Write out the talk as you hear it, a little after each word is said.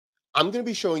I'm going to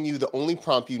be showing you the only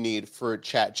prompt you need for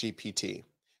ChatGPT.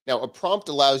 Now, a prompt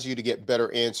allows you to get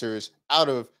better answers out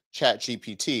of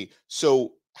ChatGPT.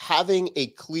 So having a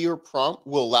clear prompt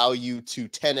will allow you to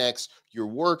 10x your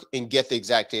work and get the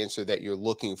exact answer that you're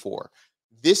looking for.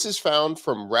 This is found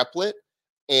from Replit,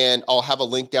 and I'll have a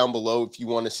link down below if you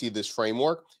want to see this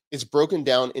framework. It's broken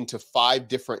down into 5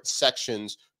 different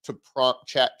sections to prompt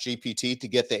ChatGPT to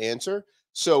get the answer.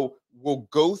 So we'll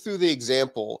go through the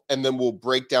example and then we'll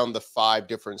break down the 5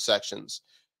 different sections.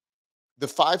 The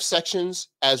 5 sections,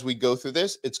 as we go through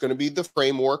this, it's going to be the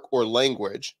framework or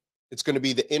language. It's going to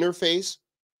be the interface,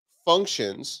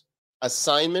 functions,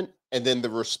 assignment, and then the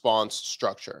response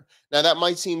structure. Now, that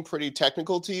might seem pretty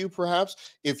technical to you, perhaps,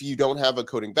 if you don't have a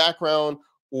coding background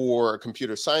or a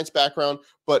computer science background,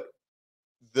 but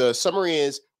the summary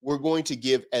is we're going to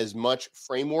give as much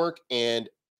framework and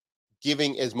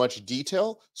giving as much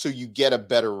detail so you get a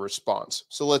better response.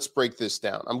 So let's break this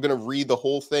down. I'm going to read the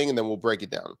whole thing and then we'll break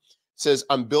it down. It says,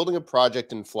 I'm building a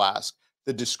project in Flask.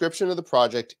 The description of the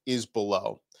project is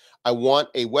below. I want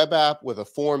a web app with a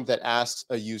form that asks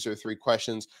a user 3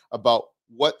 questions about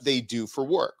what they do for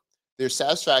work, their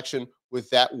satisfaction with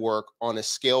that work on a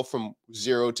scale from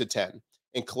 0 to 10,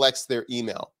 and collects their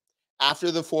email.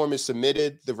 After the form is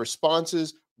submitted, the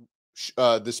responses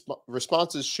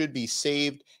should be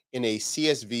saved in a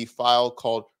CSV file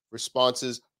called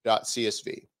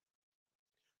responses.csv.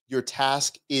 Your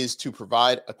task is to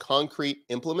provide a concrete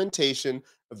implementation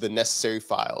of the necessary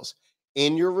files.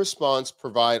 In your response,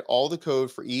 provide all the code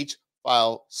for each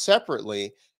file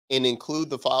separately and include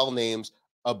the file names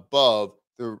above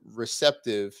the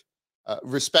respective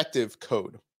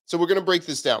code. So we're going to break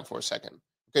this down for a second.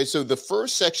 Okay, so the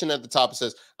first section at the top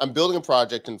says, I'm building a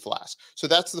project in Flask. So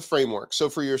that's the framework. So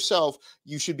for yourself,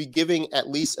 you should be giving at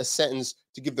least a sentence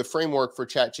to give the framework for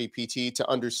ChatGPT to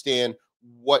understand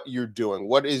what you're doing.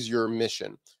 What is your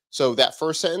mission? So that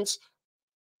first sentence,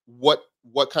 what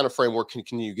kind of framework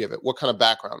can you give it? What kind of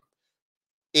background?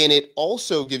 And it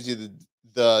also gives you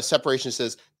the separation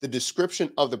says the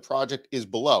description of the project is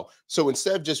below. So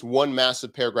instead of just one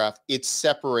massive paragraph, it's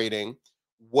separating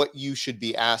what you should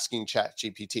be asking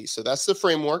ChatGPT. So that's the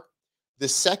framework. The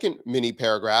second mini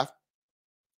paragraph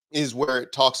is where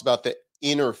it talks about the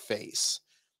interface.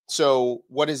 So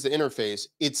what is the interface?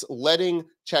 It's letting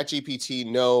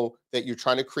ChatGPT know that you're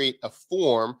trying to create a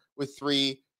form with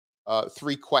three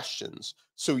questions.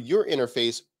 So your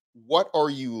interface, what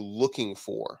are you looking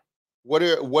for? What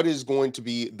is going to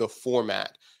be the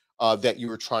format that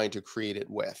you are trying to create it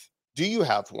with? Do you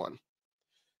have one?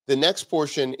 The next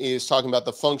portion is talking about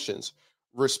the functions.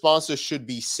 Responses should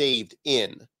be saved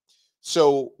in.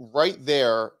 So right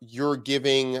there, you're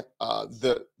giving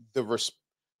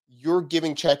you're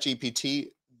giving ChatGPT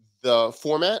the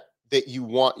format that you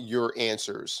want your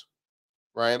answers.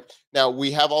 Right now,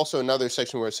 we have also another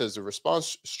section where it says the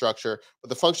response structure, but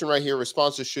the function right here,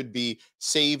 responses should be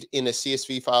saved in a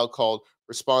CSV file called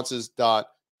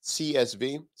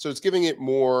responses.csv. So it's giving it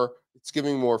more. It's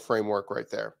giving more framework right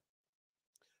there.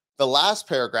 The last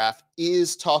paragraph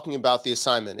is talking about the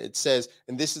assignment. It says,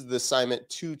 and this is the assignment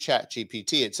to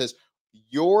ChatGPT. It says,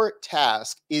 your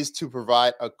task is to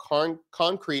provide a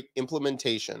concrete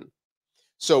implementation.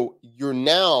 So you're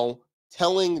now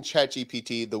telling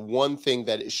ChatGPT the one thing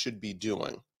that it should be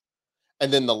doing.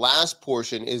 And then the last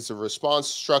portion is the response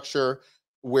structure,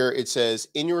 where it says,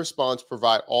 in your response,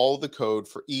 provide all the code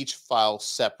for each file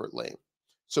separately.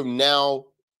 So now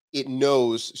it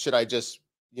knows, should I just,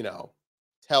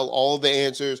 tell all of the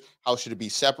answers? How should it be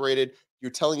separated?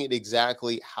 You're telling it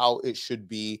exactly how it should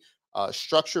be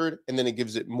structured, and then it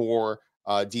gives it more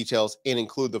details and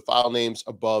include the file names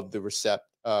above the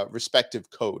respective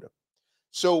code.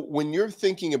 So when you're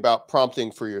thinking about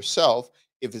prompting for yourself,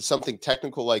 if it's something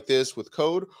technical like this with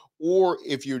code, or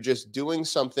if you're just doing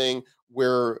something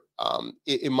where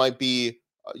it might be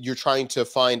you're trying to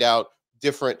find out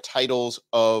different titles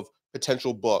of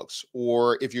potential books,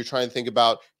 or if you're trying to think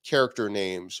about character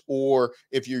names, or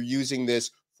if you're using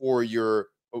this for your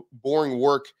boring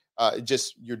work,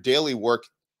 just your daily work,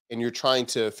 and you're trying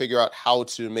to figure out how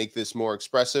to make this more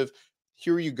expressive,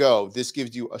 here you go. This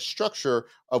gives you a structure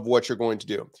of what you're going to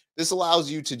do. This allows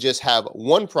you to just have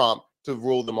one prompt to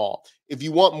rule them all. If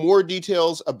you want more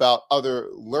details about other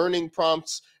learning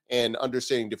prompts and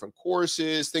understanding different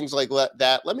courses, things like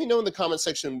that, let me know in the comment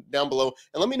section down below,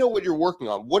 and let me know what you're working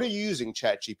on. What are you using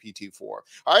ChatGPT for?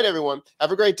 All right, everyone,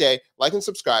 have a great day. Like and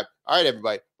subscribe. All right,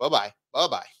 everybody. Bye-bye.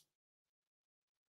 Bye-bye.